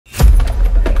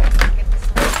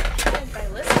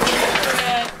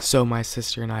So my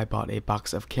sister and I bought a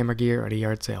box of camera gear at a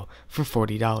yard sale for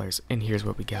 $40, and here's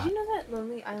what we got. Did you know that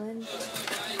Lonely Island?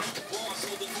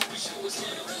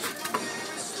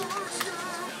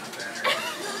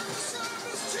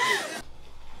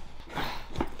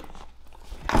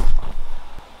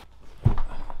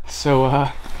 So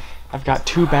I've got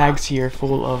 2 bags here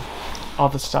full of all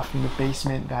the stuff in the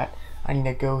basement that I need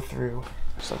to go through.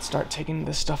 So let's start taking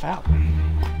this stuff out.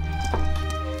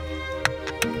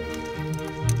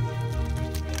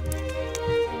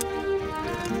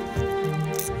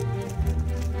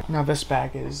 Now this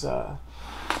bag is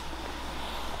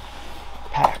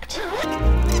packed.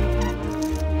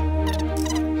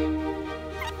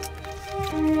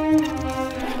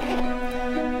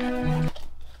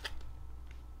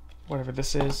 Whatever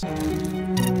this is.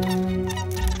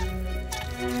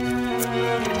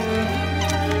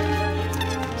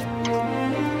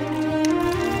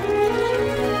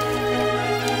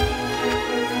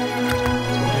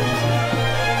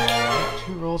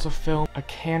 Of film, a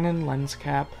Canon lens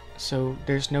cap, so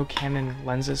there's no Canon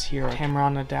lenses here, a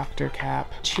Tamron adapter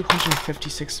cap,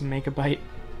 256 megabyte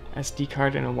SD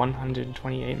card and a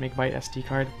 128 megabyte SD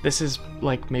card. This is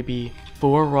like maybe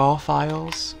 4 raw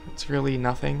files. It's really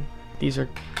nothing. These are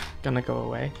gonna go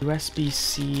away.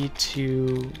 USB-C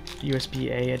to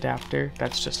USB-A adapter.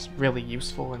 That's just really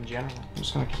useful in general. I'm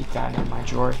just gonna keep that in my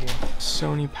drawer here.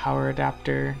 Sony power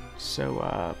adapter,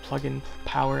 so plug-in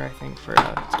power I think for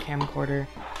a camcorder.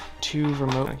 2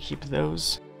 remote, I'll keep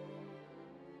those.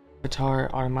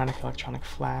 Guitar automatic electronic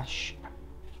flash,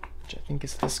 which I think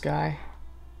is this guy.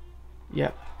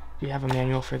 Yep, we have a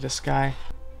manual for this guy.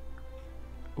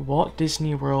 Walt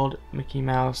Disney World Mickey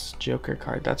Mouse Joker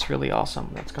card. That's really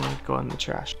awesome. That's gonna go in the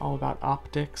trash. All about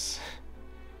optics.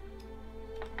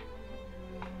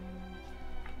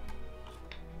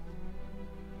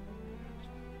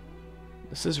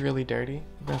 This is really dirty.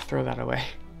 I'm gonna throw that away.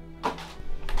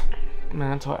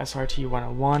 Minolta SRT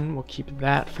 101. We'll keep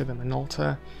that for the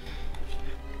Minolta.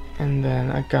 And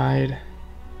then a guide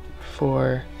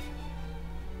for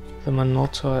the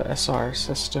Minolta SR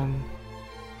system.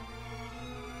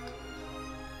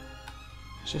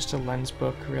 It's just a lens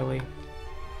book, really.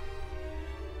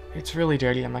 It's really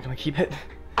dirty, I'm not gonna keep it.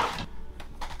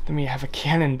 Then we have a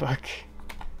Canon book.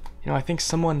 You know, I think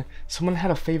someone had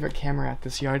a favorite camera at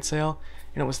this yard sale,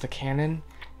 and it was the Canon,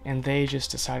 and they just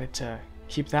decided to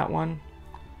keep that one,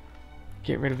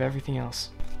 get rid of everything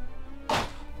else.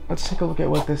 Let's take a look at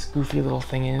what this goofy little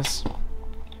thing is.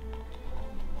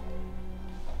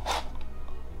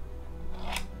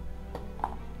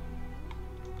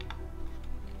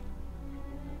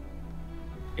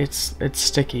 It's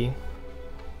sticky.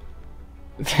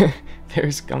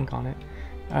 There's gunk on it.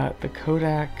 The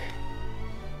Kodak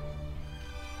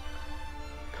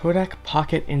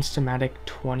Pocket Instamatic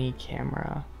 20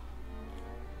 camera.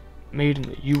 Made in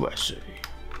the USA.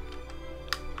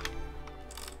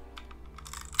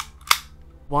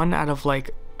 1 out of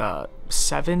like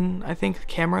 7, I think,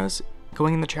 cameras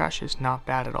going in the trash is not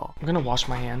bad at all. I'm gonna wash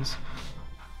my hands.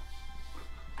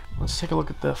 Let's take a look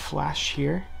at the flash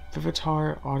here.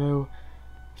 Vivitar Auto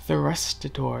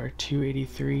Thermistor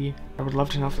 283. I would love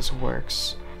to know if this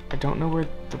works. I don't know where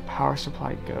the power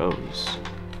supply goes.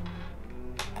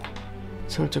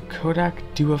 So it's a Kodak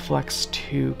Duoflex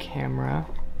 2 camera.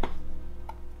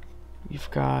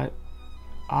 You've got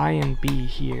I and B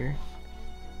here.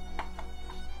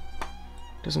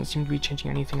 Doesn't seem to be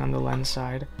changing anything on the lens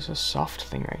side. There's a soft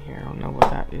thing right here. I don't know what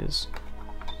that is.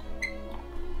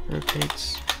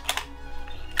 Rotates.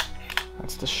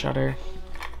 That's the shutter.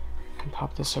 You can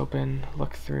pop this open,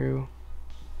 look through.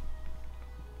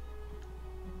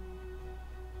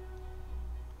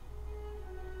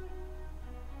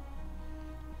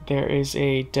 There is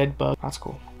a dead bug. That's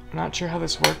cool. I'm not sure how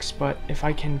this works, but if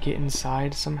I can get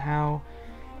inside somehow,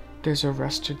 there's a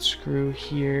rusted screw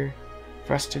here, If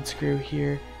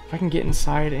I can get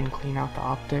inside and clean out the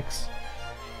optics,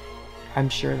 I'm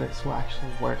sure this will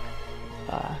actually work.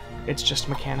 It's just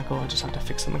mechanical, I just have to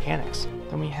fix the mechanics.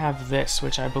 Then we have this,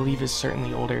 which I believe is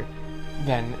certainly older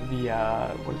than the,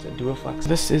 what is it, Duoflex.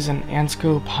 This is an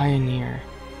Ansco Pioneer,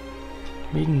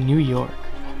 made in New York.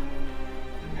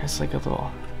 It has like a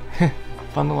little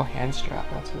fun little hand strap,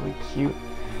 that's really cute,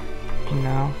 you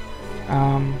know.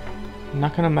 I'm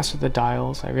not gonna mess with the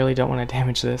dials, I really don't want to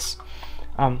damage this.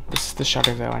 This is the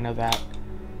shutter though, I know that.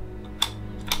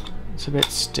 It's a bit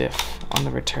stiff on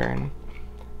the return,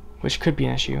 which could be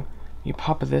an issue. You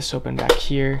pop this open back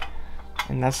here,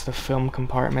 and that's the film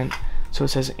compartment. So it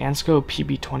says Ansco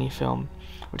PB20 film,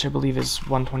 which I believe is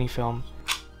 120 film.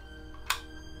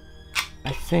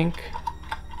 I think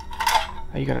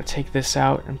you gotta take this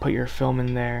out and put your film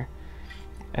in there,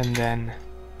 and then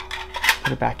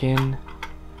put it back in,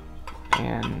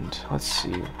 and let's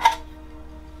see,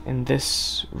 and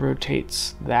this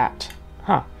rotates that.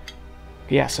 Huh.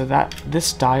 Yeah, so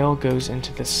this dial goes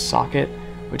into this socket,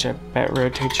 which I bet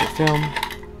rotates your film.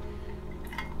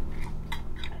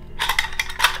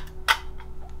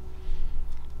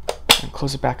 And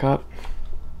close it back up.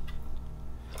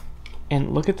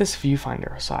 And look at this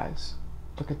viewfinder size.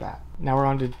 Look at that. Now we're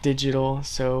on to digital,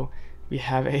 so we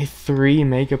have a 3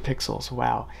 megapixels.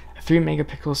 Wow. A 3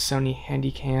 megapixels Sony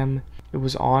Handycam. It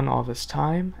was on all this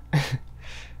time.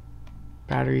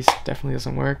 Batteries definitely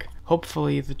doesn't work.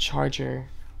 Hopefully the charger,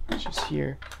 which is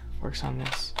here, works on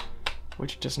this,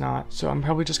 which does not. So I'm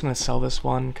probably just gonna sell this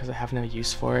one because I have no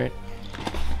use for it.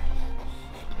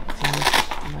 It's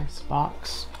a nice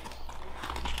box.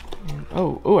 And,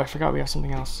 oh, I forgot we have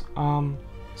something else.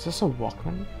 Is this a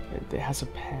Walkman? It has a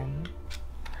pen.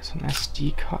 There's an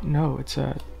SD card. No, it's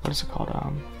a, what is it called?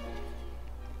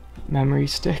 Memory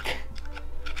stick.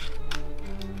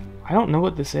 I don't know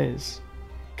what this is.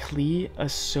 A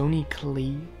Sony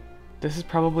Klee. This is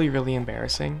probably really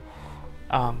embarrassing.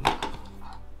 I'm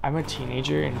a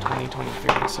teenager in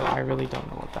 2023, so I really don't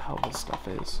know what the hell this stuff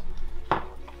is.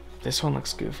 This one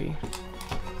looks goofy.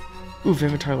 Ooh,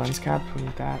 Vivitar lens cap, who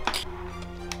need that?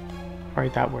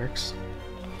 Alright, that works.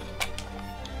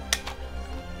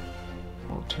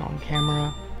 We'll turn on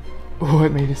camera. Ooh,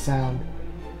 it made a sound.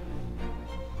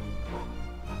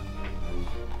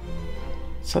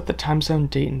 Set the time zone,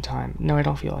 date, and time. No, I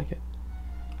don't feel like it.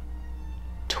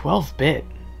 12-bit?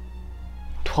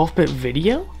 12-bit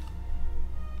video?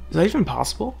 Is that even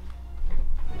possible?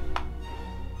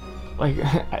 Like,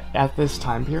 at this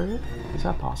time period? Is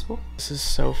that possible? This is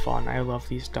so fun. I love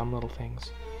these dumb little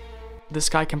things. This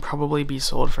guy can probably be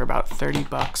sold for about 30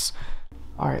 bucks.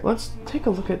 Alright, let's take a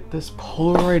look at this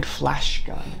Polaroid flash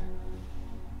gun.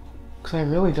 Because I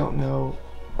really don't know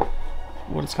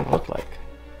what it's gonna look like.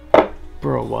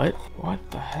 Bro, what?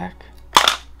 What the heck?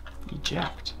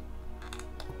 Eject.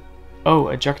 Oh,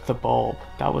 eject the bulb.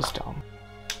 That was dumb.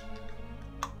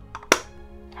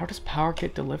 How does power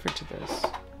get delivered to this?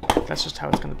 That's just how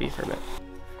it's gonna be for a bit.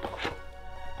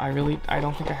 I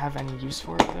don't think I have any use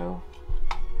for it though.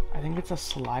 I think it's a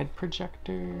slide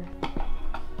projector.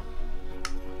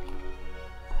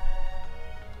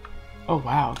 Oh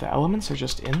wow, the elements are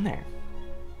just in there.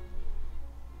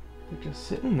 They're just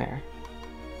sitting there.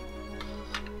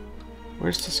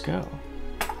 Where's this go?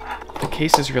 The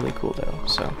case is really cool though,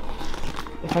 so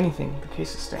if anything, the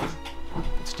case is staying.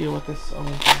 Let's deal with this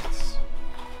Olympus.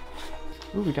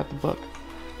 Ooh, we got the book.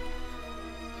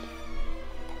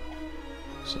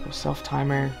 So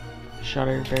self-timer,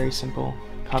 shutter, very simple.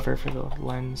 Cover for the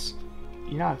lens.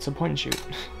 Yeah, it's a point and shoot.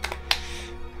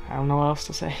 I don't know what else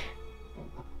to say.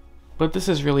 But this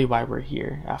is really why we're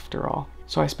here, after all.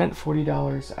 So I spent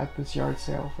 $40 at this yard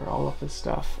sale for all of this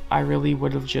stuff. I really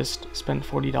would have just spent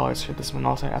 $40 for this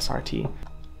Minolta SRT.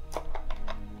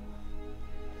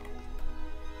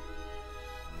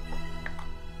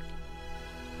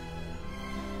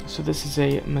 So this is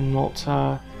a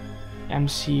Minolta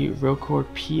MC Rocore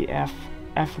PF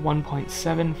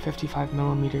f1.7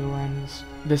 55mm lens.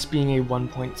 This being a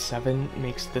 1.7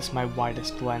 makes this my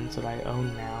widest lens that I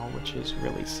own now, which is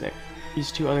really sick.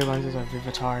 These two other lenses are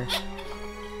Vivitar.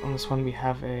 On this one we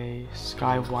have a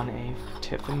Sky 1A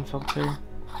tip film filter.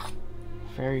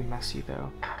 Very messy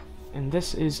though. And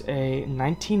this is a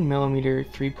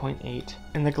 19mm 3.8,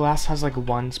 and the glass has like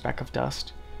one speck of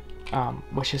dust,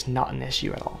 which is not an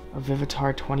issue at all. A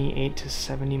Vivitar 28 to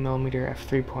 70mm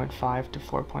f3.5 to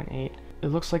 4.8. It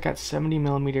looks like at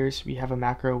 70mm we have a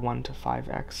macro 1 to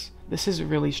 5x. This is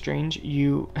really strange.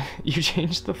 You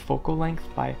change the focal length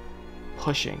by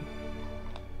pushing.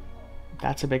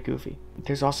 That's a bit goofy.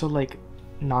 There's also like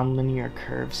non-linear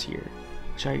curves here,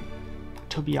 which I,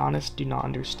 to be honest, do not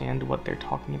understand what they're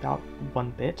talking about one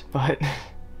bit, but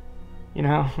you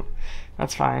know,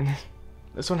 that's fine.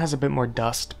 This one has a bit more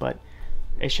dust, but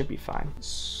it should be fine.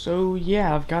 So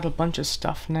yeah, I've got a bunch of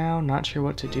stuff now, not sure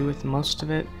what to do with most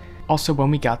of it. Also, when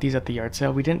we got these at the yard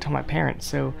sale, we didn't tell my parents,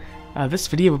 so this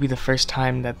video will be the first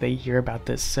time that they hear about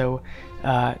this. So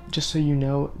just so you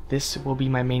know, this will be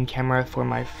my main camera for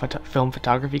my film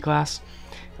photography class,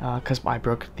 because I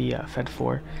broke the Fed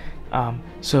 4. And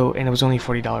it was only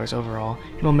 $40 overall.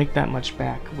 And we'll make that much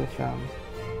back with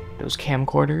those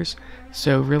camcorders.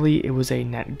 So really, it was a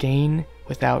net gain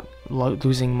without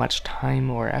losing much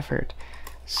time or effort.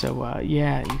 So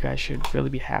yeah, you guys should really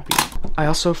be happy. I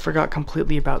also forgot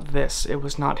completely about this. It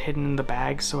was not hidden in the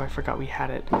bag, so I forgot we had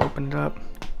it. Open it up.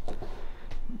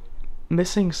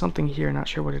 Missing something here, not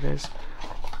sure what it is,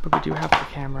 but we do have the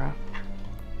camera.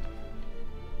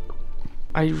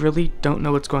 I really don't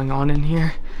know what's going on in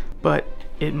here, but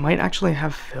it might actually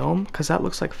have film, because that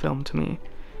looks like film to me,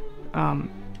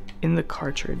 in the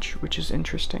cartridge, which is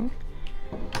interesting.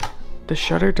 The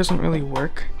shutter doesn't really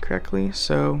work correctly,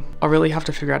 so I'll really have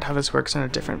to figure out how this works in a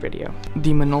different video.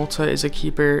 The Minolta is a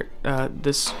keeper,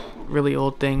 this really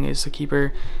old thing is a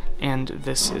keeper, and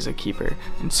this is a keeper,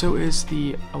 and so is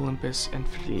the Olympus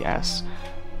Infinity-S.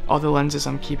 All the lenses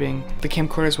I'm keeping. The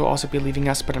camcorders will also be leaving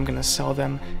us, but I'm gonna sell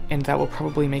them, and that will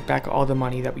probably make back all the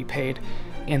money that we paid.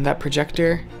 And that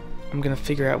projector, I'm gonna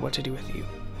figure out what to do with you.